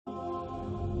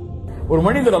ஒரு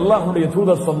மனிதர் அல்லாஹ்வுடைய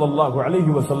தூதர் ஸல்லல்லாஹு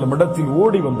அலைஹி வஸல்லம் இடத்தில்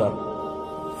ஓடி வந்தார்.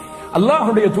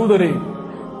 அல்லாஹ்வுடைய தூதரே,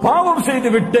 பாவம் செய்து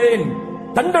விட்டேன்,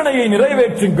 தண்டனையை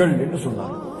நிறைவேற்றுங்கள் என்று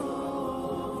சொன்னார்.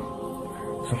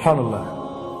 சுப்ஹானல்லாஹ்.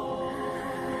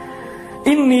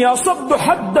 இன்னி அஸப்து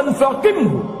ஹத்தன்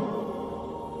ஃபகிம்ஹு,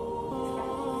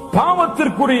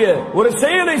 பாவத்திற்குரிய ஒரு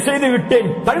செயலை செய்து விட்டேன்,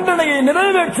 தண்டனையை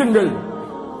நிறைவேற்றுங்கள்.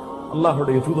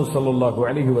 அல்லாஹ்வுடைய தூதர் ஸல்லல்லாஹு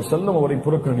அலைஹி வஸல்லம் அவரை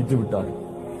புறக்கணித்து விட்டார்.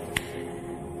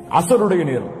 அஸருடைய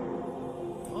நேரம்,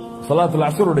 ஸலாத்துல்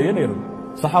அஸருடைய நேரம்.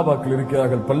 சஹாபாக்கள்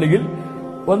இருக்கிறார்கள் பள்ளியில்,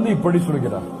 வந்து இப்படி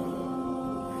சொல்கிறார்.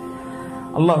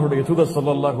 அல்லாஹ்வுடைய தூதர்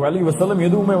ஸல்லல்லாஹு அலைஹி வஸல்லம்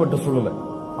எதுவுமே அவர்கிட்ட சொல்லல,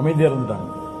 அமைதியா இருந்தாங்க.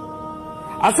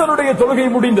 அஸருடைய தொழுகை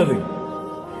முடிந்தது.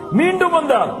 மீண்டும்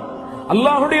வந்தார்.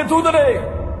 அல்லாஹ்வுடைய தூதரே,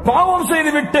 பாவம்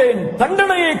செய்து விட்டேன்,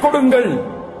 தண்டனையை கொடுங்கள்.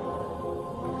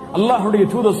 அல்லாஹ்வுடைய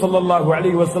தூதர் ஸல்லல்லாஹு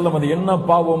அலைஹி வஸல்லம் அது என்ன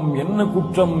பாவம், என்ன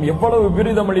குற்றம், எவ்வளவு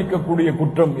விரிதம் அளிக்கக்கூடிய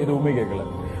குற்றம் எதுவுமே கேட்கல.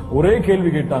 ஒரே கேள்வி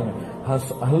கேட்டாங்க,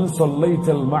 ஹல்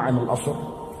ஸல்லைத்தல் மஅல் அஸ்ர்,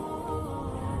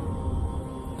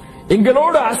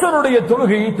 எங்களோடு அஸருடைய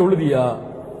தொழுகையை தொழுதியா,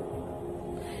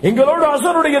 எங்களோடு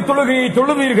அஸருடைய தொழுகையை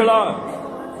தொழுதீர்களா?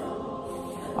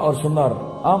 அவர் சொன்னார்,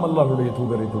 ஆம் அல்லாஹ்வுடைய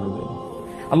தூதரை தொழுதேன்.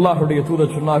 அல்லாஹ்வுடைய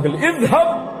தூதர் சொன்னார்கள்,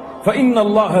 இத்ஹப் ஃபஇன்ன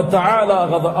அல்லாஹ் தஆலா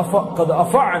கத்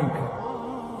அஃபா அன்க,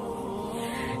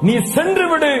 நீ சென்று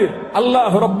விடு,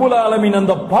 அல்லாஹ் ரப்புல் ஆலமீன்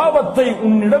அந்த பாவத்தை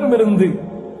உன்னிடமிருந்து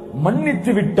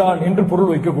மன்னித்து விட்டான் என்று பொருள்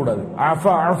வைக்க கூடாது.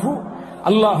 அஃபா அஃபு,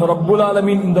 அல்லாஹ் ரப்புல்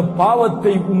ஆலமீன் இந்த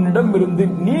பாவத்தை உன்னிடமிருந்து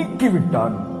நீக்கி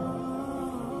விட்டான்.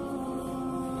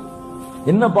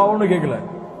 என்ன பாவம்னு கேட்கல.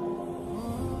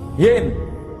 ஏன்?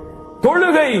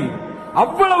 தொழுகை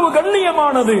அவ்வளவு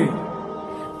கண்ணியமானது,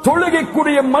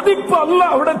 தொழுகைக்குரிய மதிப்பு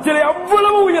அல்லாஹ்விடத்திலே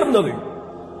அவ்வளவு உயர்ந்தது.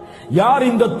 யார்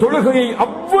இந்த தொழுகையை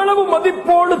அவ்வளவு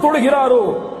மதிப்போடு தொழுகிறாரோ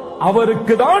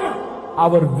அவருக்கு தான்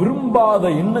அவர் விரும்பாத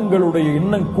எண்ணங்களுடைய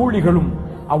எண்ணம் கூலிகளும்,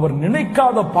 அவர்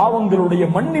நினைக்காத பாவங்களுடைய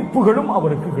மன்னிப்புகளும்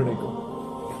அவருக்கு கிடைக்கும்.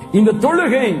 இந்த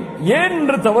தொழுகை ஏன்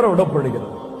என்று தவற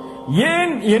விடப்படுகிறது?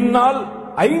 ஏன் என்னால்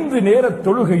 5 நேர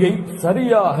தொழுகையை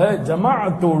சரியாக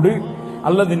ஜமாஅத்தோடு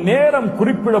அல்லது நேரம்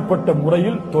குறிப்பிடப்பட்ட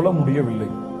முறையில் தொழ முடியவில்லை?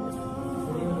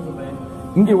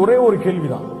 இங்கே ஒரே ஒரு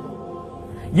கேள்விதான்,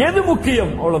 எது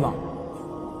முக்கியம்? அவ்வளவுதான்.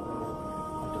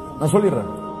 நான்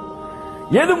சொல்லிடுறேன்,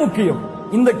 எது முக்கியம்?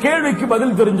 இந்த கேள்விக்கு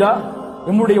பதில் தெரிஞ்சா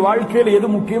நம்முடைய வாழ்க்கையில் எது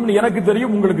முக்கியம் எனக்கு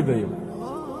தெரியும், உங்களுக்கு தெரியும்.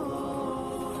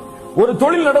 ஒரு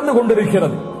தொழில் நடந்து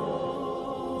கொண்டிருக்கிறது,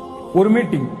 ஒரு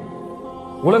மீட்டிங்,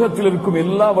 உலகத்தில் இருக்கும்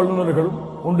எல்லா வல்லுநர்களும்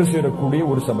ஒன்று சேரக்கூடிய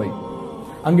ஒரு சபை.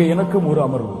 அங்கே எனக்கும் ஒரு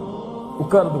அமர்வு,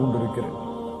 உட்கார்ந்து கொண்டிருக்கிறேன்.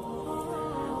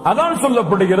 அதான்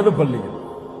சொல்லப்படுகிறது பள்ளியில்,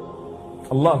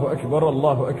 அல்லாஹு அக்பர்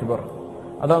அல்லாஹு அக்பர்,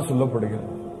 அதான் சொல்லப்படுகிறது.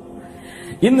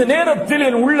 இந்த நேரத்தில்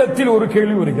என் உள்ளத்தில் ஒரு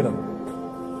கேள்வி வருகிறது.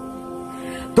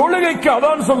 தொழுகைக்கு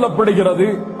அதான் சொல்லப்படுகிறது,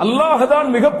 அல்லாஹ் தான்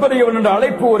மிகப்பெரியவன் என்ற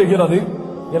அழைப்பு வருகிறது.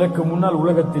 எனக்கு முன்னால்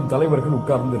உலகத்தின் தலைவர்கள்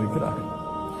உட்கார்ந்து இருக்கிறார்கள்.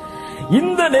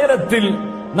 இந்த நேரத்தில்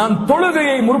நான்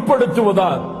தொழுகையை முற்படுத்துவதா,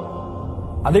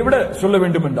 அதைவிட சொல்ல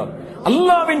வேண்டும் என்றால்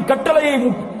அல்லாஹ்வின் கட்டளையை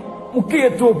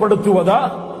முக்கியத்துவப்படுத்துவதா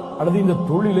அல்லது இந்த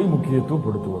தொழிலை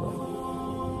முக்கியத்துவப்படுத்துவதா?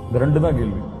 இந்த ரெண்டு தான்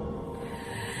கேள்வி.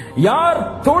 யார்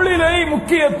தொழிலை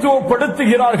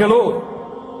முக்கியத்துவப்படுத்துகிறார்களோ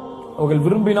அவர்கள்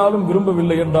விரும்பினாலும்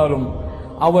விரும்பவில்லை என்றாலும்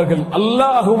அவர்கள்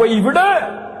அல்லாஹுவை விட,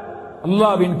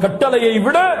 அல்லாஹ்வின் கட்டளையை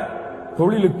விட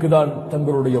தொழிலுக்கு தான்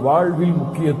தங்களுடைய வாழ்வில்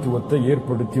முக்கியத்துவத்தை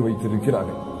ஏற்படுத்தி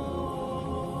வைத்திருக்கிறார்கள்.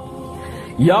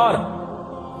 யார்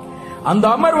அந்த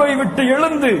அமர்வை விட்டு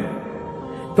எழுந்து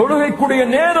தொழுகைக்குரிய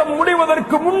நேரம்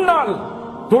முடிவதற்கு முன்னால்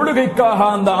தொழுகைக்காக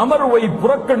அந்த அமர்வை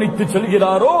புறக்கணித்து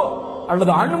செல்கிறாரோ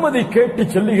அல்லது அனுமதி கேட்டு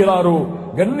செல்லுகிறாரோ,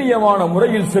 கண்ணியமான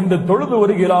முறையில் சென்று தொழுது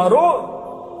வருகிறாரோ,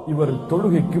 இவர்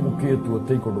தொழுகைக்கு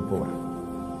முக்கியத்துவத்தை கொடுப்பவர்.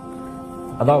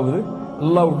 அதாவது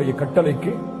அல்லாஹ்வுடைய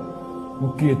கட்டளைக்கு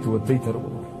முக்கியத்துவத்தை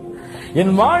தருபவர்.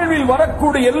 என் வாழ்வில்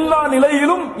வரக்கூடிய எல்லா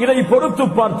நிலையிலும் இதை பொறுத்து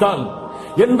பார்த்தால்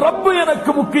என் ரப்பு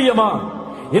எனக்கு முக்கியமா,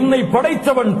 என்னை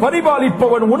படைத்தவன்,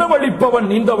 பரிபாலிப்பவன், உணவளிப்பவன்,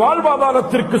 இந்த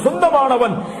வாழ்வாதாரத்திற்கு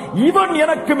சொந்தமானவன், இவன்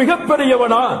எனக்கு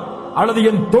மிகப்பெரியவனா, அல்லது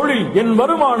என் தொழில், என்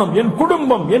வருமானம், என்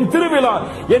குடும்பம், என் திருவிழா,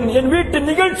 என் வீட்டு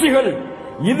நிகழ்ச்சிகள்,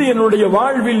 இது என்னுடைய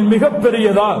வாழ்வில்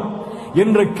மிகப்பெரியதா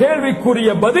என்ற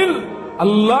கேள்விக்குரிய பதில்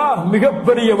அல்லாஹ்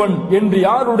மிகப்பெரியவன் என்று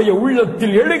யாருடைய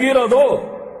உள்ளத்தில் எழுகிறதோ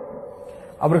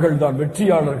அவர்கள்தான்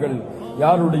வெற்றியாளர்கள்.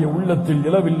 யாருடைய உள்ளத்தில்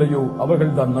எழவில்லையோ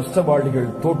அவர்கள்தான் நஷ்டவாளிகள்,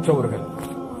 தோற்றவர்கள்,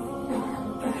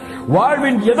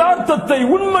 வாழ்வின் யதார்த்தத்தை,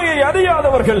 உண்மையை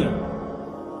அறியாதவர்கள்,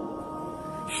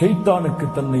 ஷைத்தானுக்கு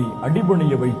தன்னை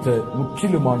அடிபணிய வைத்த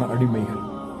முற்றிலுமான அடிமைகள்.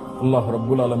 அல்லாஹ்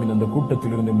ரப்புல் ஆலமீன் அந்த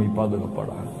கூட்டத்தில் இருந்து நம்மை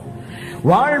பாதுகாப்பானாக.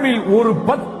 வாழ்வில் ஒரு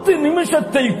 10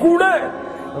 நிமிஷத்தை கூட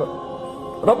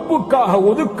ரப்புக்காக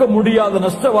ஒதுக்க முடியாத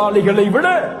நஷ்டவாளிகளை விட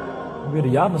வேறு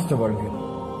யார் நஷ்டவாளிகள்?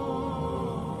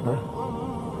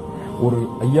 ஒரு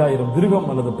 5000 திர்ஹம்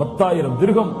அல்லது 10,000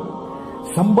 திர்ஹம்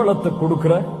சம்பளத்தை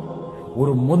கொடுக்கிற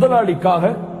ஒரு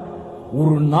முதலாளிக்காக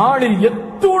ஒரு நாளில்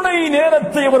எத்துணை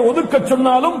நேரத்தை அவர் ஒதுக்க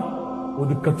சொன்னாலும்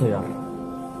ஒதுக்க தயார்.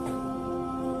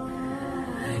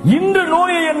 இன்று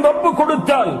நோயை என் ரப்பு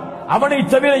கொடுத்தால் அவனை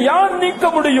தவிர யார் நீக்க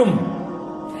முடியும்?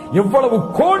 எவ்வளவு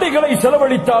கோடிகளை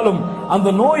செலவழித்தாலும்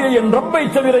அந்த நோயை என் ரப்பை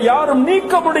தவிர யாரும்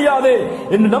நீக்க முடியாது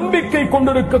என்று நம்பிக்கை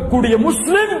கொண்டிருக்கக்கூடிய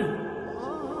முஸ்லிம்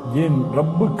ஏன்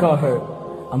ரப்புக்காக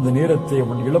அந்த நேரத்தை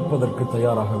அவன் இழப்பதற்கு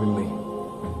தயாராகவில்லை?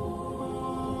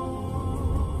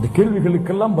 இந்த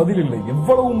கேள்விகளுக்கெல்லாம் பதில் இல்லை.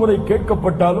 எவ்வளவு முறை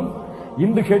கேட்கப்பட்டாலும்,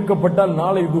 இன்று கேட்கப்பட்டால்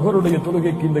நாளை துஹருடைய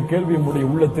தொழுகைக்கு இந்த கேள்வி நம்முடைய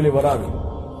உள்ளத்திலே வராது.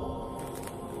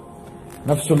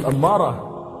 நஃப்சுல் அம்மாரா,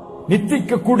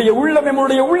 நித்திக்கக்கூடிய உள்ளம்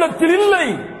நம்முடைய உள்ளத்தில் இல்லை.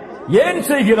 ஏன்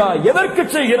செய்கிறாய், எதற்கு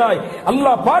செய்கிறாய்,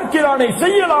 அல்லாஹ் பார்க்கிறானே,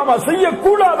 செய்யலாமா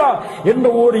செய்யக்கூடாதா என்ற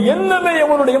ஒரு எண்ணமே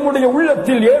நம்முடைய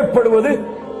உள்ளத்தில் ஏற்படுவது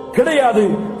கிடையாது.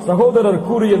 சகோதரர்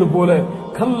கூறியது போல,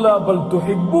 கல்லா பல்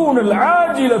துஹிப்பூனல்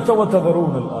ஆஜிலத வ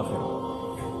ததரூனல் ஆகிரா,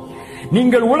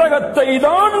 நீங்கள் உலகத்தை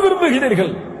தான்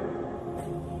விரும்புகிறீர்கள்.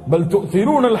 பல்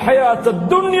துஸிரூனல் ஹயாத்தத்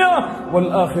துன்யா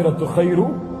வல் ஆகிரத்து கைரு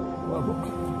வ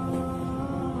அபகா,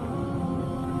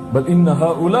 பல் இன்ன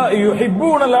ஹாஉலாஇ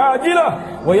யுஹிப்பூனல் ஆஜில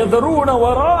வ யதரூன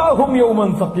வராஹும்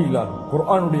யௌமன் ஸகீலா.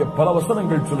 குர்ஆனுடைய பல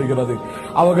வசனங்கள் சொல்கிறது,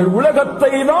 அவர்கள்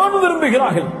உலகத்தை தான்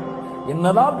விரும்புகிறார்கள்.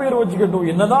 என்னதான் பேர் வச்சுக்கட்டும்,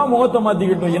 என்னதான் முகத்தை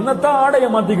மாத்திக்கட்டும், என்னதான் ஆடைய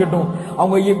மாத்திக்கட்டும்,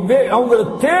 அவங்க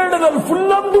தேடுதல்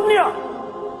ஃபுல்லா துன்யா,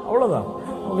 அவ்வளவுதான்.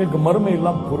 அவங்களுக்கு மறுமை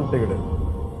எல்லாம் பொருட்டே கிடையாது.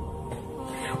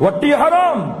 வட்டி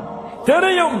ஹராம்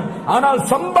தெரியும், ஆனால்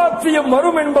சம்பாத்தியம்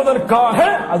வரும் என்பதற்காக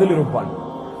அதில் இருப்பான்.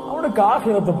 அவனுக்கு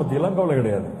ஆகிரத்தை பத்தி எல்லாம் கவலை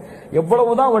கிடையாது.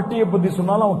 எவ்வளவுதான் வட்டியை பத்தி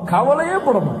சொன்னாலும் அவன் கவலையே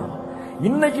பட மாட்டான்.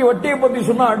 இன்னைக்கு வட்டியை பத்தி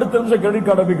சொன்னா அடுத்த நிமிஷம் கிரெடிட்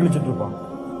கார்டை போய் கிழிச்சிட்டு இருப்பான்.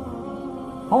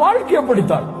 அவன் வாழ்க்கையை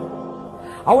படித்தான்.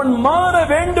 அவன் மாற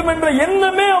வேண்டும் என்ற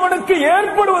எண்ணமே அவனுக்கு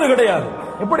ஏற்படுவது கிடையாது.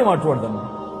 எப்படி மாற்றுவான் தன்னை?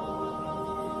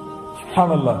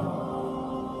 சுப்ஹானல்லாஹ்.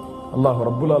 அல்லாஹ்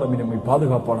ரப்புல் ஆலமீன் நம்மை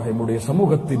பாதுகாப்பானாக. நம்முடைய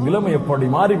சமூகத்தின் நிலைமை எப்படி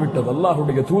மாறிவிட்டது.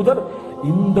 அல்லாஹ்வுடைய தூதர்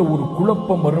இந்த ஒரு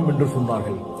குழப்பம் வரும் என்று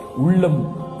சொன்னார்கள். உள்ளம்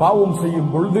பாவம்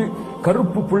செய்யும் பொழுது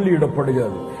கருப்பு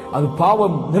புள்ளியிடப்படுகிறது. அது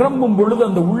பாவம் நிரம்பும் பொழுது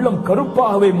அந்த உள்ளம்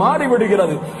கருப்பாகவே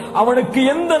மாறிவிடுகிறது. அவனுக்கு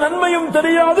எந்த நன்மையும்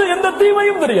தெரியாது, எந்த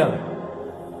தீமையும் தெரியாது.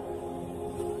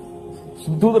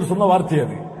 தூதர் சொன்ன வார்த்தை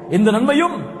அது. எந்த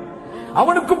நன்மையும்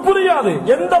அவனுக்கு புரியாது,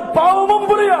 எந்த பாவமும்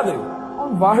புரியாது.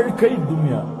 அவன் வாழ்க்கை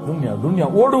துன்யா துன்யா துன்யா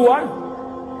ஓடுவான்.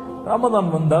 ரமதான்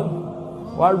வந்தால்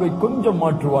வாழ்வை கொஞ்சம்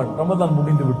மாற்றுவான். ரமதான்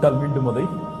முடிந்து விட்டால் மீண்டும் அதை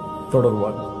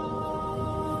தொடருவான்.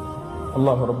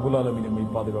 அல்லாஹ் ரப்புல் ஆலமீன் நம்மை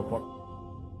பாதுகாப்பான்.